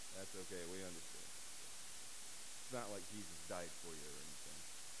That's okay. We understand. It's not like Jesus died for you or anything.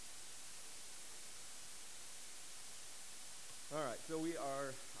 All right, so we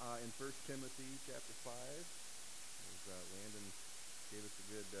are in First Timothy chapter 5. As Landon gave us a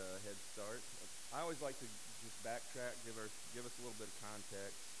good head start. I always like to just backtrack, give us a little bit of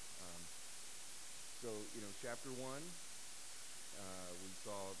context. Um, chapter 1, we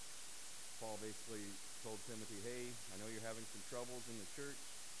saw Paul basically told Timothy, hey, I know you're having some troubles in the church.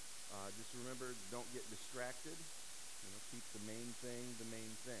 Just remember, don't get distracted. Keep the main thing the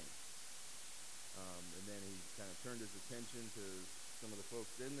main thing. And then he kind of turned his attention to some of the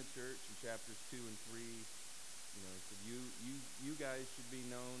folks in the church in chapters 2 and 3. He said, you guys should be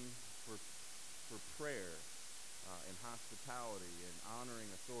known for prayer and hospitality and honoring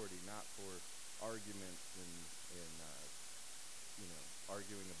authority, not for arguments and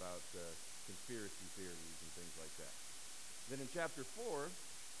arguing about conspiracy theories and things like that. Then in chapter 4,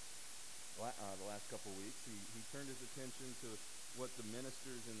 the last couple of weeks, he turned his attention to what the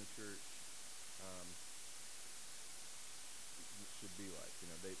ministers in the church um, should be like.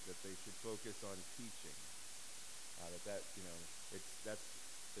 That they should focus on teaching. That's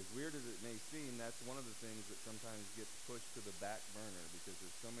as weird as it may seem. That's one of the things that sometimes gets pushed to the back burner because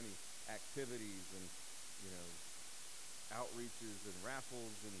there's so many activities and outreaches and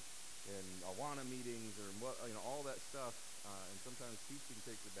raffles and Awana meetings or all that stuff. And sometimes teaching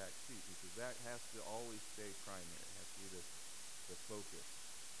takes a back seat because that has to always stay primary. It has to be the focus.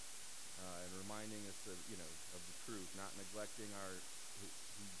 And reminding us of the truth, not neglecting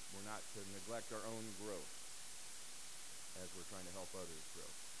we're not to neglect our own growth as we're trying to help others grow.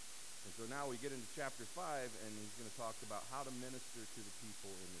 And so now we get into chapter 5, and he's going to talk about how to minister to the people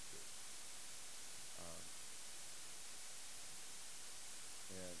in the church.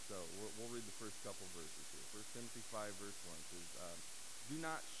 And so we'll read the first couple verses here. 1 Timothy 5, verse 1 says, do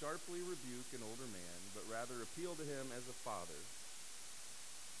not sharply rebuke an older man, but rather appeal to him as a father,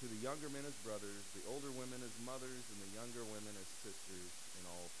 to the younger men as brothers, the older women as mothers, and the younger women as sisters in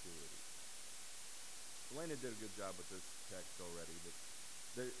all purity. Elena did a good job with this text already, but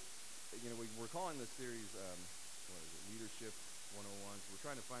we're calling this series Leadership 101. So we're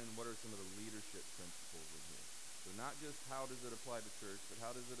trying to find what are some of the leadership principles in here. So not just how does it apply to church, but how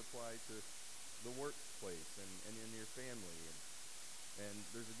does it apply to the workplace and in your family. And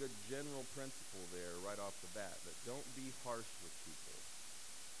there's a good general principle there right off the bat, that don't be harsh with people,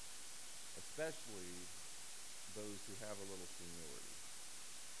 especially those who have a little seniority.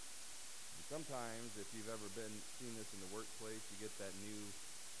 And sometimes, if you've ever seen this in the workplace, you get that new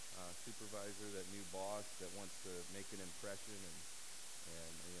supervisor, that new boss that wants to make an impression,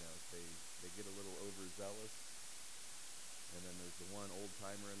 and they get a little overzealous. And then there's the one old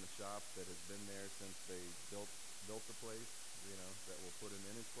timer in the shop that has been there since they built the place, that will put him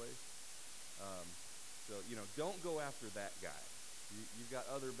in his place. Don't go after that guy. You've got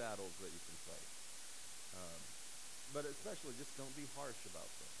other battles that you can fight. But especially, just don't be harsh about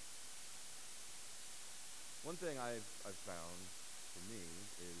things. One thing I've found for me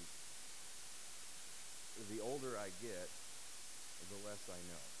is the older I get, the less I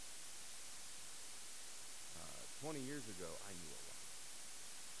know. 20 years ago, I knew a lot.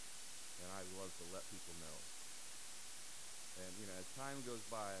 And I love to let people know. And, as time goes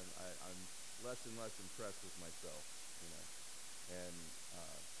by, I'm less and less impressed with myself, And,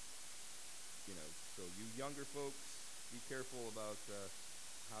 so you younger folks, be careful about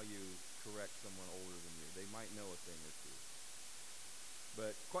how you correct someone older than you. They might know a thing or two.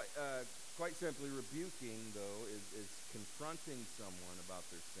 But quite simply, rebuking, though, is confronting someone about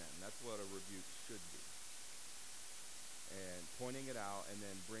their sin. That's what a rebuke should be. And pointing it out and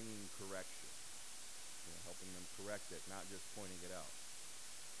then bringing correction. Helping them correct it, not just pointing it out.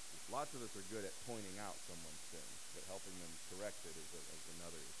 Lots of us are good at pointing out someone's sins, but helping them correct it is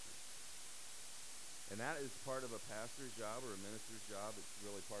another issue. And that is part of a pastor's job or a minister's job. It's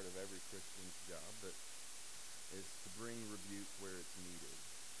really part of every Christian's job, but is to bring rebuke where it's needed.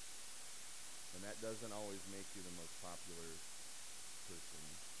 And that doesn't always make you the most popular person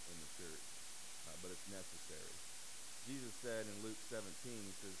in the church, but it's necessary. Jesus said in Luke 17,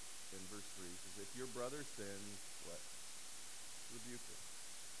 he says, in verse 3, he says, if your brother sins, what? Rebuke him.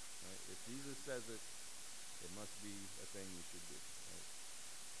 Right? If Jesus says it, it must be a thing you should do.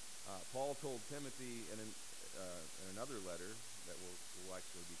 Right? Paul told Timothy in another letter that we'll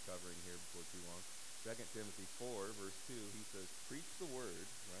actually be covering here before too long, 2 Timothy 4, verse 2, he says, preach the word,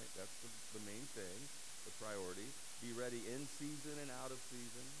 right? That's the main thing, the priority. Be ready in season and out of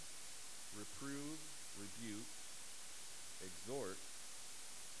season. Reprove, rebuke, exhort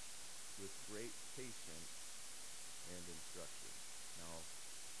with great patience and instruction. Now,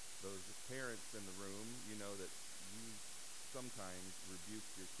 those parents in the room, you know that you sometimes rebuke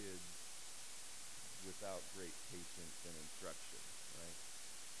your kids without great patience and instruction, right?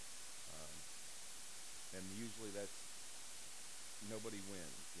 Um, and usually that's nobody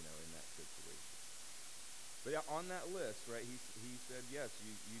wins, in that situation. But yeah, on that list, right, he said, yes,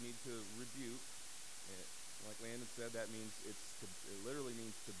 you need to rebuke. And like Landon said, that means it literally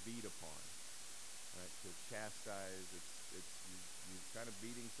means to beat upon, right? To chastise. It's you kind of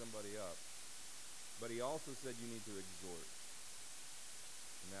beating somebody up. But he also said you need to exhort.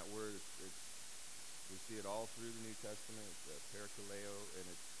 And that word, we see it all through the New Testament. It's parakaleo, and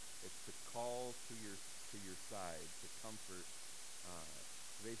it's to call to your side, to comfort,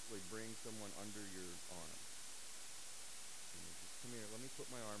 basically bring someone under your arm. Just come here, let me put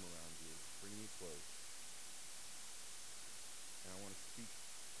my arm around you, bring you close. And I want to speak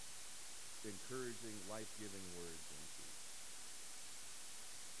encouraging, life-giving words into you.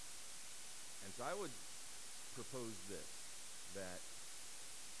 And so I would propose this, that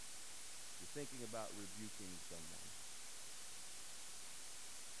you're thinking about rebuking someone.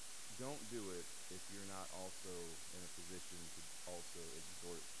 Don't do it if you're not also in a position to also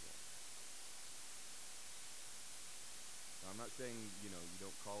exhort them. Now, I'm not saying, you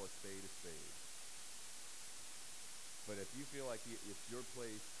don't call a spade a spade. But if you feel like it's your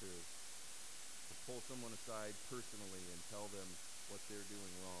place to pull someone aside personally and tell them what they're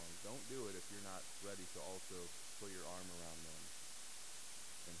doing wrong, don't do it if you're not ready to also put your arm around them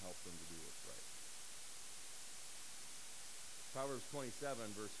and help them to do what's right. Proverbs 27,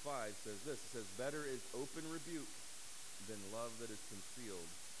 verse 5 says this. It says, better is open rebuke than love that is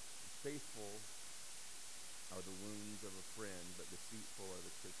concealed. Faithful are the wounds of a friend, but deceitful are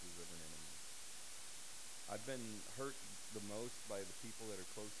the kisses of an enemy. I've been hurt the most by the people that are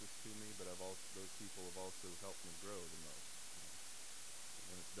closest to me, but those people have also helped me grow the most.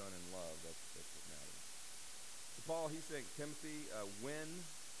 When it's done in love, that's what matters. So Paul, he's saying, Timothy, when,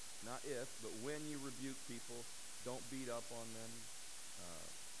 not if, but when you rebuke people, don't beat up on them.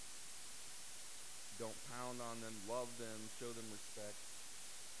 Don't pound on them. Love them. Show them respect.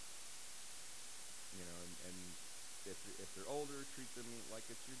 And if they're older, treat them like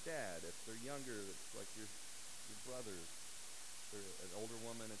it's your dad. If they're younger, it's like your brother. If they're an older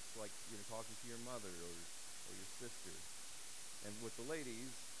woman, it's like talking to your mother or your sister. And with the ladies,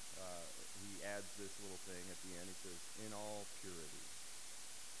 he adds this little thing at the end. He says, in all purity.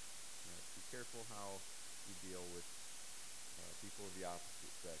 Be careful how you deal with people of the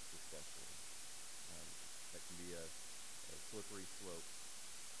opposite sex, especially. That can be a slippery slope.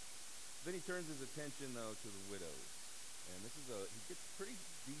 Then he turns his attention, though, to the widows. And he gets pretty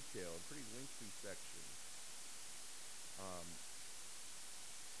detailed, pretty lengthy section.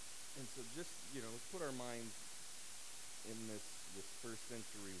 And so just, let's put our minds in this first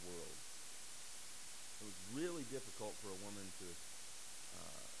century world. It was really difficult for a woman to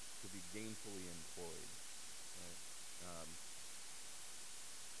be gainfully employed, right?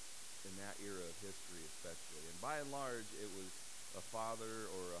 In that era of history especially. And by and large, it was a father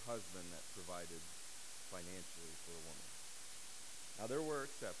or a husband that provided financially for a woman. Now, there were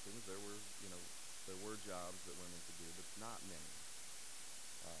exceptions. There were jobs that women could do, but not many.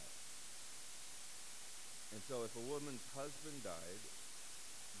 And so if a woman's husband died,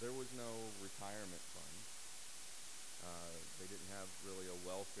 there was no retirement fund. They didn't have really a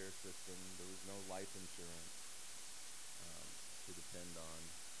welfare system. There was no life insurance to depend on.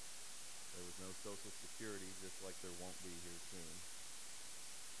 There was no Social Security, just like there won't be here soon.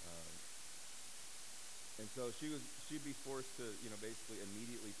 And so she'd be forced to, basically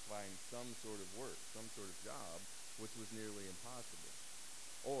immediately find some sort of work, some sort of job, which was nearly impossible.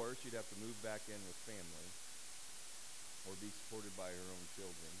 Or she'd have to move back in with family, or be supported by her own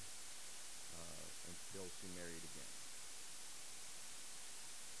children until she married again.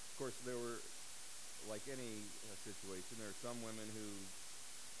 Of course, there were, like any situation, there are some women who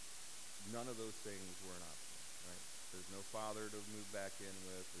none of those things were an option, right? There's no father to move back in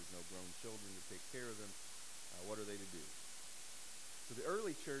with. There's no grown children to take care of them. What are they to do? So the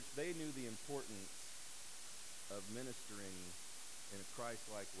early church, they knew the importance of ministering in a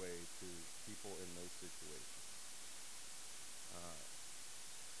Christ-like way to people in those situations.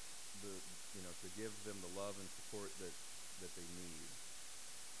 To give them the love and support that they need.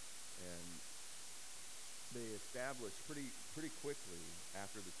 And they established pretty quickly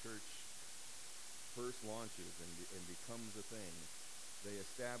after the church first launches and becomes a thing, they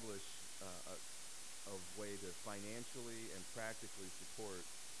establish a way to financially and practically support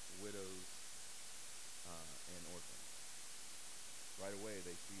widows and orphans. Right away,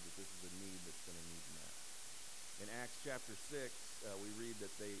 they see that this is a need that's going to need met. In Acts chapter 6, we read that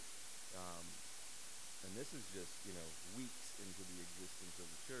they, and this is just, weeks into the existence of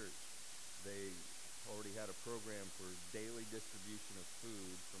the church, they already had a program for daily distribution of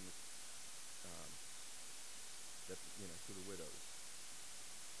food from the, to the widows.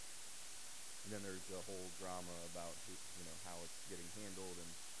 And then there's a whole drama about how it's getting handled, and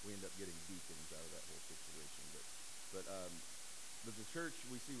we end up getting deacons out of that whole situation. But the church,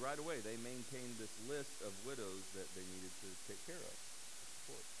 we see right away, they maintained this list of widows that they needed to take care of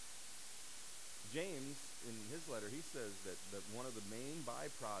course. James, in his letter, he says that one of the main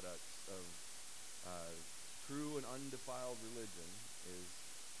byproducts of true and undefiled religion is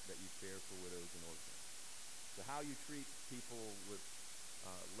that you care for widows and orphans. So how you treat people with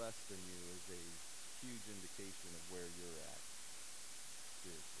less than you is a huge indication of where you're at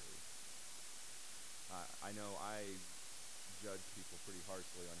spiritually. I know I judge people pretty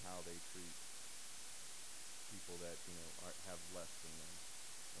harshly on how they treat people that have less than them.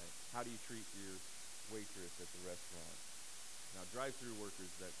 Right? How do you treat your waitress at the restaurant? Now, drive-through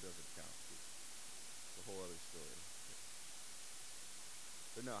workers, that doesn't count. It's a whole other story.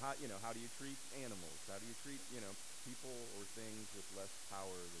 But no, how do you treat animals? How do you treat people or things with less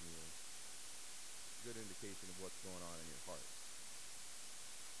power than you? Good indication of what's going on in your heart.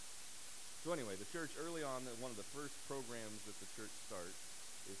 So anyway, the church early on, one of the first programs that the church starts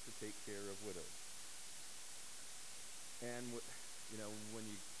is to take care of widows. And when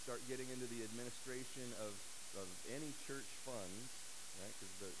you start getting into the administration of any church funds, right?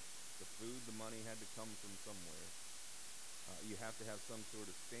 Because the food, the money had to come from somewhere. You have to have some sort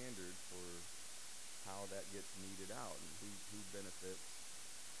of standard for how that gets meted out and who benefits.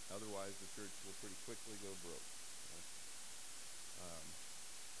 Otherwise, the church will pretty quickly go broke. Right?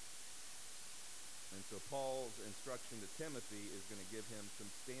 And so Paul's instruction to Timothy is going to give him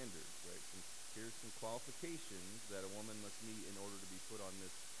some standards, right? Here's some qualifications that a woman must meet in order to be put on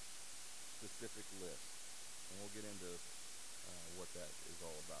this specific list. And we'll get into what that is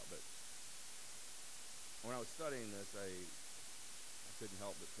all about. But when I was studying this, I couldn't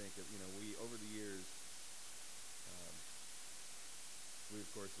help but think of, we, over the years, we,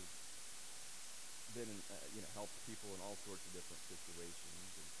 of course, have been, helped people in all sorts of different situations.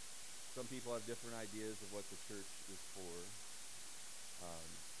 And some people have different ideas of what the church is for.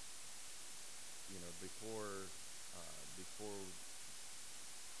 Before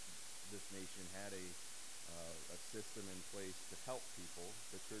this nation had a system in place to help people,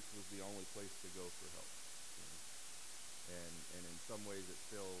 the church was the only place to go for help. And in some ways it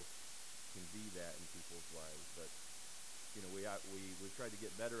still can be that in people's lives. But we've tried to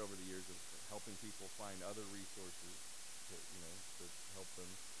get better over the years of helping people find other resources to help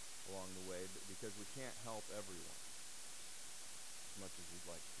them along the way, because we can't help everyone as much as we'd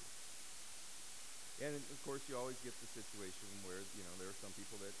like to. And of course, you always get the situation where there are some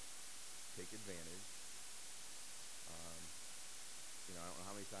people that take advantage. I don't know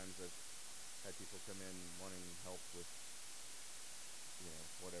how many times I've had people come in wanting help with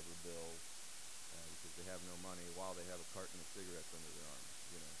whatever bill because they have no money while they have a carton of cigarettes under their arm.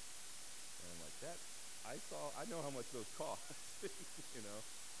 And I'm like, I know how much those cost.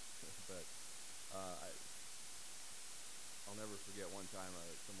 But I'll never forget one time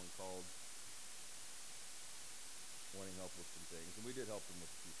someone called wanting help with some things, and we did help them with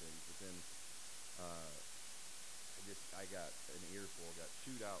a few things, but then I got an earful, got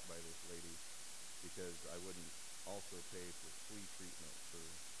chewed out by this lady because I wouldn't also pay for flea treatment for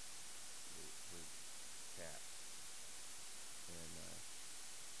her cat. And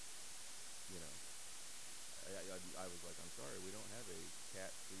I was like, I'm sorry, we don't have a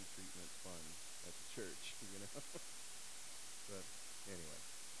cat flea treatment fund at the church, But anyway.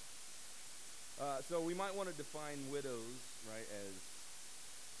 So we might want to define widows, right, as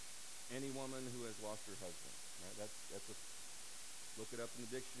any woman who has lost her husband, right? That's look it up in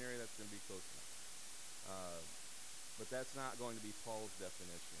the dictionary. That's going to be close enough. But that's not going to be Paul's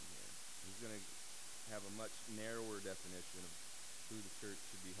definition here. He's going to have a much narrower definition of who the church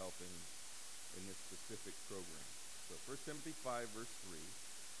should be helping in this specific program. So 1 Timothy 5, verse 3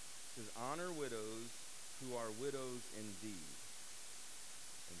 says, "Honor widows who are widows indeed."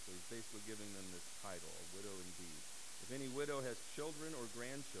 And so he's basically giving them this title, a widow indeed. "If any widow has children or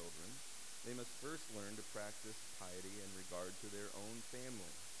grandchildren, they must first learn to practice piety and regard to their own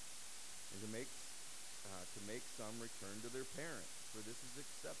family, and to make some return to their parents, for this is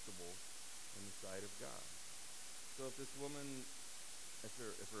acceptable in the sight of God." So if this woman,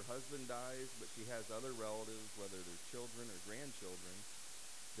 if her husband dies, but she has other relatives, whether they're children or grandchildren,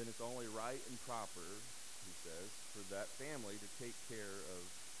 then it's only right and proper, he says, for that family to take care of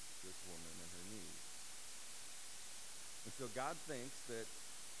this woman and her needs. And so God thinks that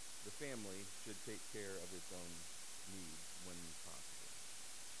the family should take care of its own needs when possible.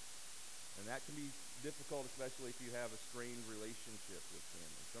 And that can be difficult, especially if you have a strained relationship with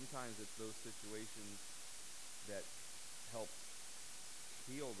family. Sometimes it's those situations that help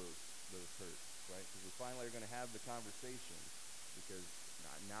heal those hurts, right? Because we finally are going to have the conversation, because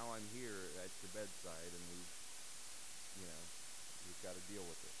now I'm here at your bedside, and we've got to deal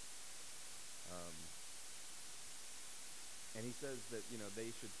with it. And he says that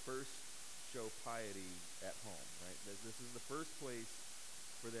they should first show piety at home, right? This is the first place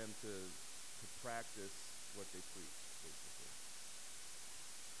for them to practice what they preach, basically.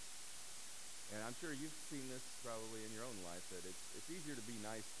 And I'm sure you've seen this probably in your own life, that it's easier to be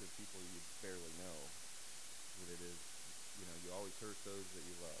nice to people you barely know than it is, you always hurt those that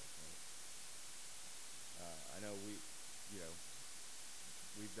you love, right? I know we've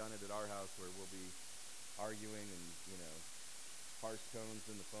done it at our house where we'll be arguing, and harsh tones,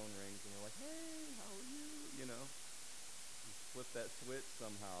 and the phone rings, and we're like, hey, how are you? You flip that switch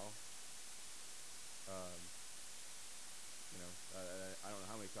somehow. I don't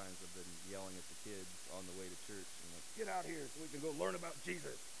know how many times I've been yelling at the kids on the way to church, and like, get out here so we can go learn about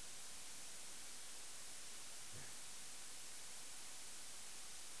Jesus.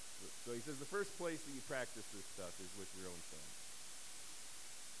 So he says the first place that you practice this stuff is with your own family.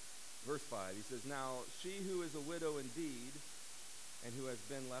 Verse 5, he says, now she who is a widow indeed, and who has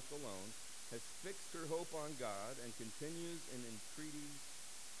been left alone, has fixed her hope on God, and continues in entreaties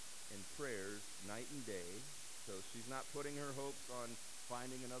and prayers night and day. So she's not putting her hopes on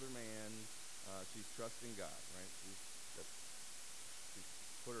finding another man. She's trusting God, right? She's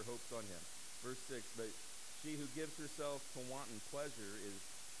put her hopes on him. Verse 6, but she who gives herself to wanton pleasure is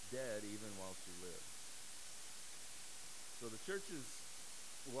dead even while she lives. So the church's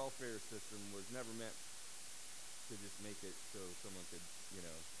welfare system was never meant to just make it so someone could,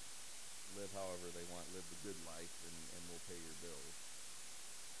 live however they want, live the good life, and we'll pay your bills.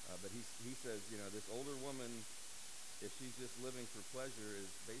 But he says, this older woman, if she's just living for pleasure, is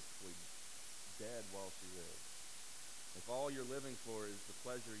basically dead while she lives. If all you're living for is the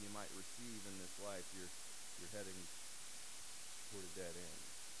pleasure you might receive in this life, you're heading toward a dead end.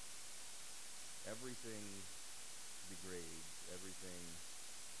 Everything degrades.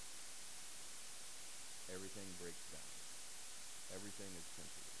 Everything breaks down. Everything is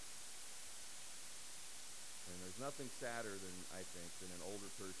temporary. And there's nothing sadder than an older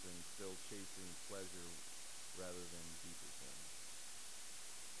person still chasing pleasure rather than deeper things.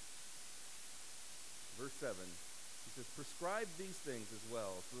 Verse 7, he says, prescribe these things as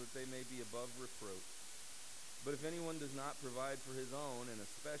well, so that they may be above reproach. But if anyone does not provide for his own, and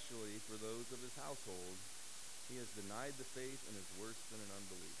especially for those of his household, he has denied the faith and is worse than an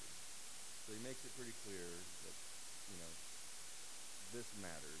unbeliever. So he makes it pretty clear that, this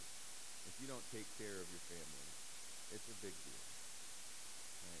matters. If you don't take care of your family, it's a big deal.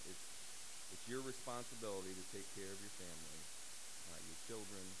 Right? It's your responsibility to take care of your family, your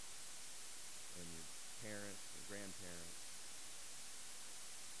children, and your parents and grandparents,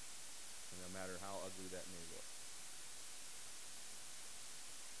 and no matter how ugly that may look.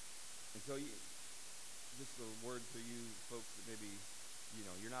 And so just a word to you folks that maybe,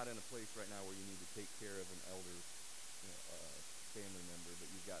 you're not in a place right now where you need to take care of an elder family member,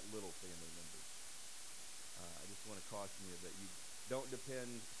 but you've got little family members. I just want to caution you that you don't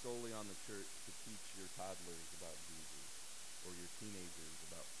depend solely on the church to teach your toddlers about Jesus or your teenagers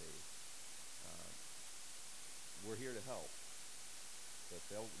about faith. We're here to help, but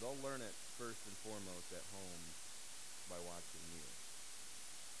they'll learn it first and foremost at home by watching you.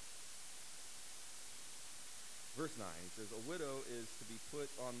 Verse 9, he says, a widow is to be put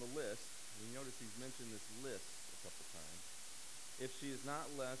on the list. You notice he's mentioned this list a couple times. If she is not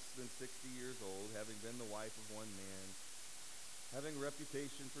less than 60 years old, having been the wife of one man, having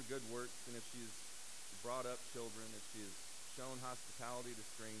reputation for good works, and if she has brought up children, if she has shown hospitality to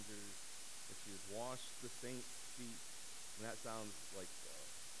strangers, if she has washed the saints' feet. And that sounds like,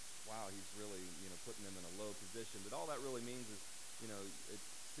 wow, he's really, putting them in a low position. But all that really means is, it's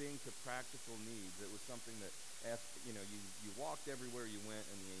seeing to practical needs. It was something that, you walked everywhere you went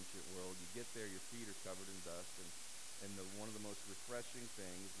in the ancient world. You get there, your feet are covered in dust, and one of the most refreshing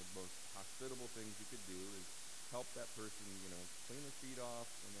things, the most hospitable things you could do is help that person, clean their feet off,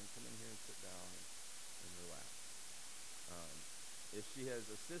 and then come in here and sit down and relax. If she has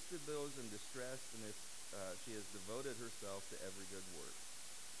assisted those in distress, and if she has devoted herself to every good work.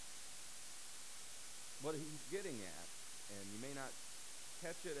 What he's getting at, and you may not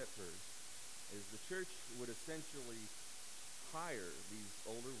catch it at first, is the church would essentially hire these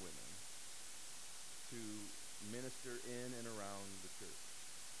older women to minister in and around the church.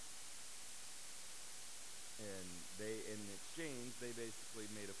 And in exchange, they basically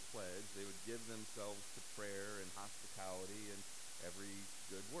made a pledge. They would give themselves to prayer and hospitality and every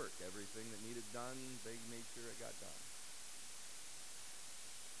good work. Everything that needed done, they made sure it got done.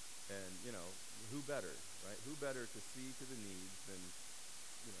 And, who better, right? Who better to see to the needs than,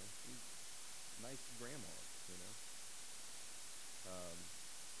 these nice grandmas,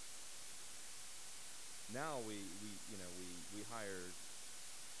 Now we hire,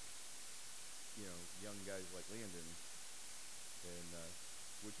 young guys like Landon, and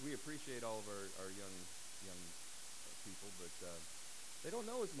which we appreciate all of our young people, but they don't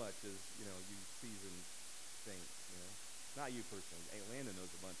know as much as, you seasoned saints, Not you personally. Hey, Landon knows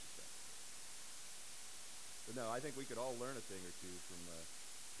a bunch of stuff. But no, I think we could all learn a thing or two from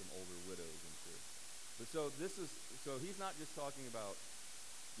some older widows, I'm sure. But so he's not just talking about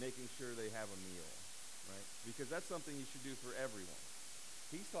making sure they have a meal, right? Because that's something you should do for everyone.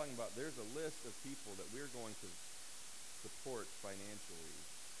 He's talking about there's a list of people that we're going to support financially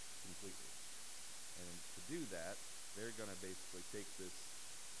completely. And to do that, they're going to basically take this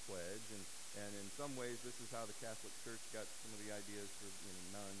pledge, and in some ways this is how the Catholic Church got some of the ideas for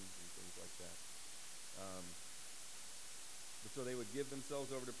nuns and things like that. But so they would give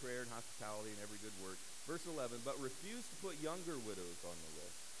themselves over to prayer and hospitality and every good work. Verse 11, but refuse to put younger widows on the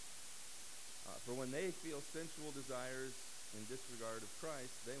list. For when they feel sensual desires in disregard of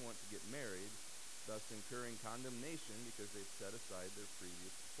Christ, they want to get married, thus incurring condemnation because they've set aside their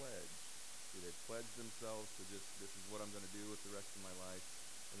previous pledge. So they've pledged themselves to just, this is what I'm going to do with the rest of my life,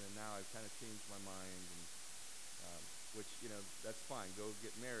 and then now I've kind of changed my mind, and which, that's fine. Go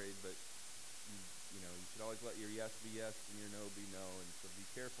get married, but you should always let your yes be yes and your no be no, and so be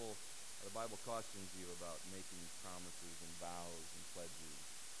careful. The Bible cautions you about making promises and vows and pledges.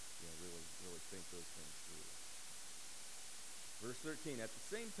 Really think those things through. Verse 13, at the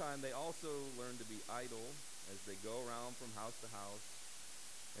same time, they also learn to be idle as they go around from house to house,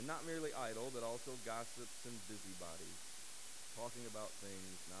 and not merely idle, but also gossips and busybodies, talking about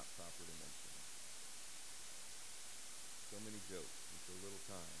things not proper to mention. So many jokes in so little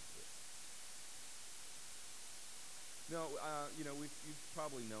time. You've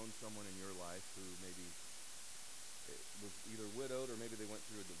probably known someone in your life who maybe was either widowed or maybe they went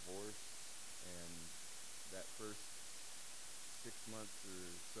through a divorce, and that first 6 months or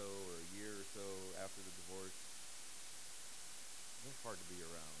so, or a year or so after the divorce, they're hard to be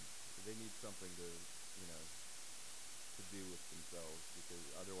around. They need something to do with themselves, because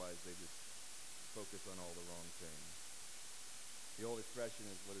otherwise they just focus on all the wrong things. The old expression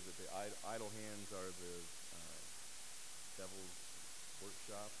is, what is it? The idle hands are the devil's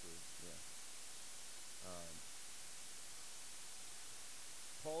workshop, or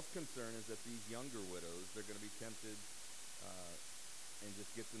Paul's concern is that these younger widows, they're going to be tempted and just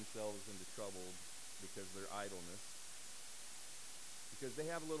get themselves into trouble because of their idleness, because they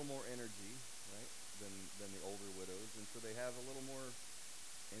have a little more energy, right, than the older widows, and so they have a little more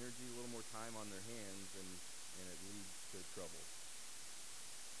energy, a little more time on their hands, and it leads to trouble.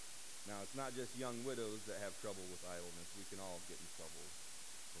 Now, it's not just young widows that have trouble with idleness. We can all get in trouble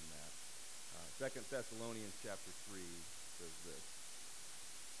from that. 2 Thessalonians chapter 3 says this.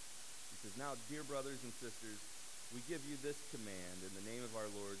 He says, now, dear brothers and sisters, we give you this command in the name of our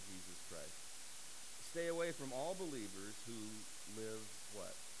Lord Jesus Christ. Stay away from all believers who live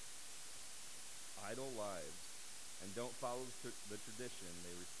what? Idle lives, and don't follow the tradition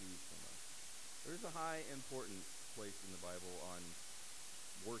they receive from us. There's a high importance placed in the Bible on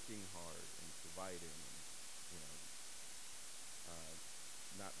working hard and providing, and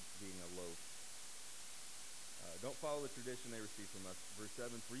not being a loaf. Don't follow the tradition they receive from us. Verse 7,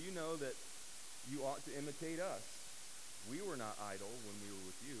 for you know that you ought to imitate us. We were not idle when we were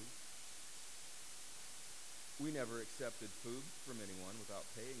with you. We never accepted food from anyone without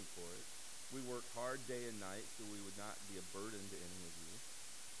paying for it. We worked hard day and night so we would not be a burden to any of you.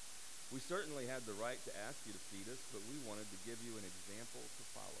 We certainly had the right to ask you to feed us, but we wanted to give you an example to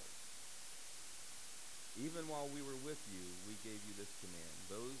follow. Even while we were with you, we gave you this command.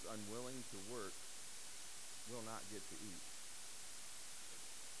 Those unwilling to work will not get to eat.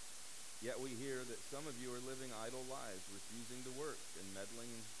 Yet we hear that some of you are living idle lives, refusing to work and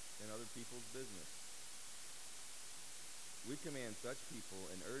meddling in other people's business. We command such people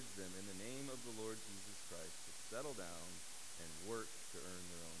and urge them in the name of the Lord Jesus Christ to settle down and work to earn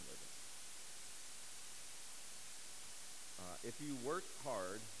their own living. If you work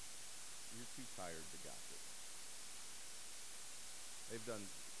hard, you're too tired to gossip. They've done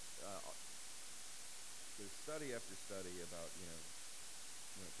there's study after study about,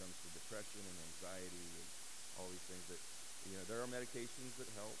 when it comes to depression and anxiety, all these things that, there are medications that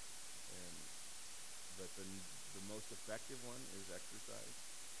help, and but the most effective one is exercise.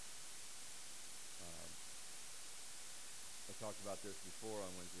 Um, I talked about this before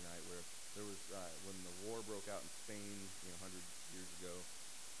on Wednesday night, where there was when the war broke out in Spain, 100 years ago.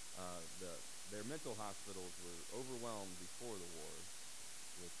 Their mental hospitals were overwhelmed before the war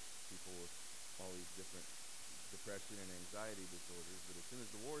with people with all these different depression and anxiety disorders. But as soon as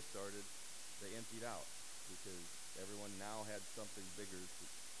the war started, they emptied out because everyone now had something bigger to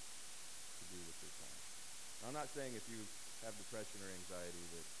do with their time. Now, I'm not saying if you have depression or anxiety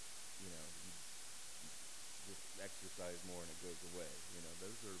that, you just exercise more and it goes away.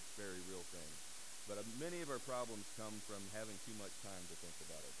 Those are very real things. But many of our problems come from having too much time to think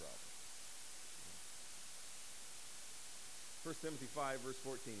about our problems. 1 Timothy 5, verse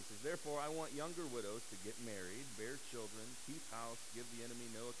 14 says, "Therefore I want younger widows to get married, bear children, keep house, give the enemy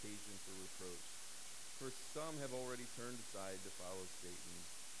no occasion for reproach. For some have already turned aside to follow Satan.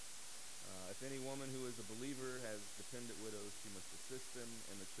 If any woman who is a believer has dependent widows, she must assist them,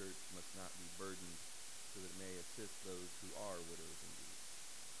 and the church must not be burdened, so that it may assist those who are widows indeed."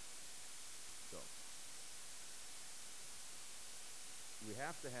 So, we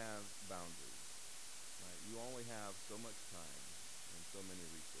have to have boundaries. Right? You only have so much time and so many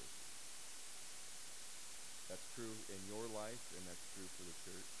resources. That's true in your life, and that's true for the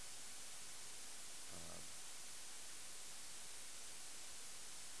church.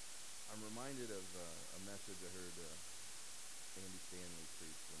 I'm reminded of a message I heard Andy Stanley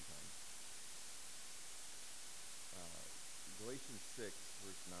preach one time. Galatians 6,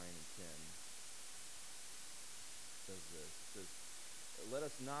 verse 9 and 10 says this. It says, "Let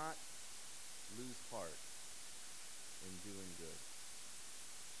us not lose heart in doing good.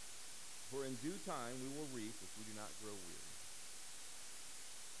 For in due time we will reap if we do not grow weary.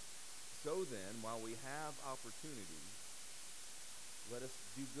 So then, while we have opportunity, let us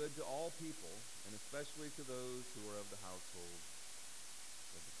do good to all people, and especially to those who are of the household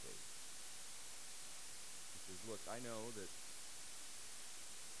of the faith." He says, look, I know that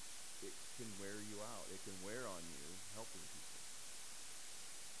it can wear you out. It can wear on you helping people.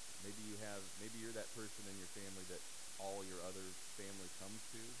 Maybe you're that person in your family that all your other family comes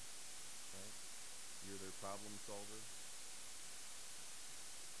to, right? You're their problem solver.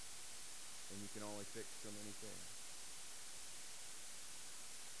 And you can only fix so many things.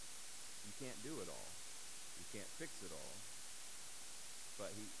 You can't do it all. You can't fix it all.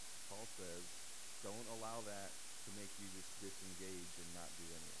 But Paul says, don't allow that to make you just disengage and not do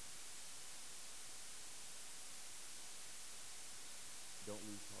anything. Don't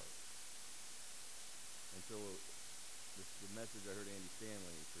lose heart. And so the message I heard Andy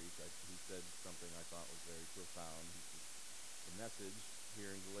Stanley preach, he said something I thought was very profound. He said, the message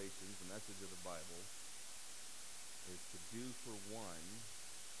here in Galatians, the message of the Bible, is to do for one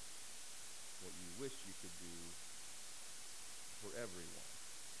what you wish you could do for everyone.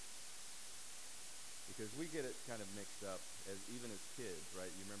 Because we get it kind of mixed up, even as kids,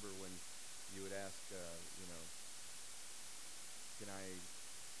 right? You remember when you would ask, can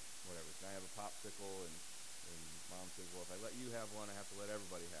I have a popsicle? And Mom says, well, if I let you have one, I have to let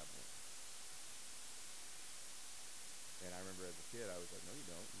everybody have one. And I remember as a kid, I was like, no, you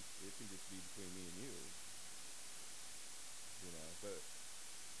don't. It can just be between me and you. But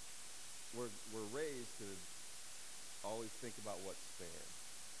we're raised to always think about what's fair.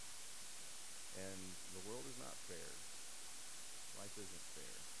 And the world is not fair. Life isn't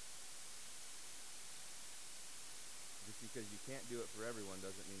fair. Just because you can't do it for everyone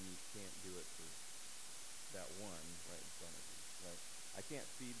doesn't mean you can't do it for that one right in front of you, right? I can't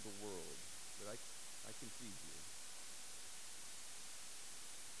feed the world, but I can feed you.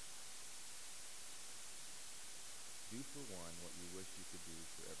 Do for one what you wish you could do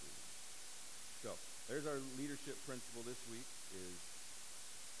for everyone. So, there's our leadership principle this week is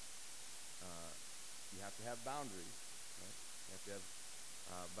you have to have boundaries, right? You have to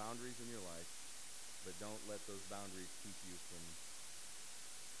have boundaries in your life, but don't let those boundaries keep you from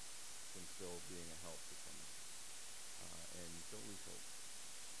still being a help to someone. And don't lose hope.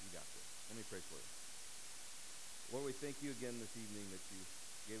 You got this. Let me pray for you. Lord, we thank you again this evening that you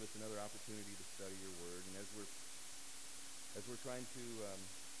gave us another opportunity to study your word. And as we're trying to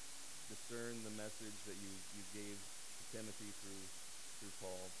discern the message that you gave to Timothy through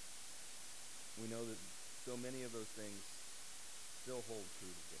Paul, we know that so many of those things still hold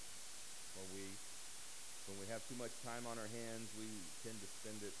true today. When we have too much time on our hands, we tend to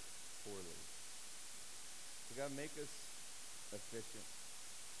spend it poorly. So God, make us efficient.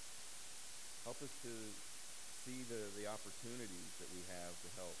 Help us to see the opportunities that we have to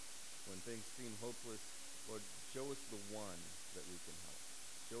help. When things seem hopeless, Lord, show us the one that we can help.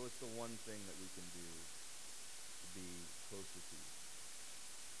 Show us the one thing that we can do to be closer to you.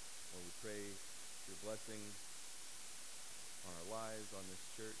 Lord, we pray your blessing on our lives, on this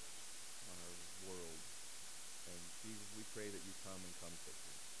church, on our world. And Jesus, we pray that you come and come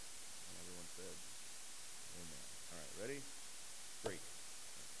quickly. And everyone said,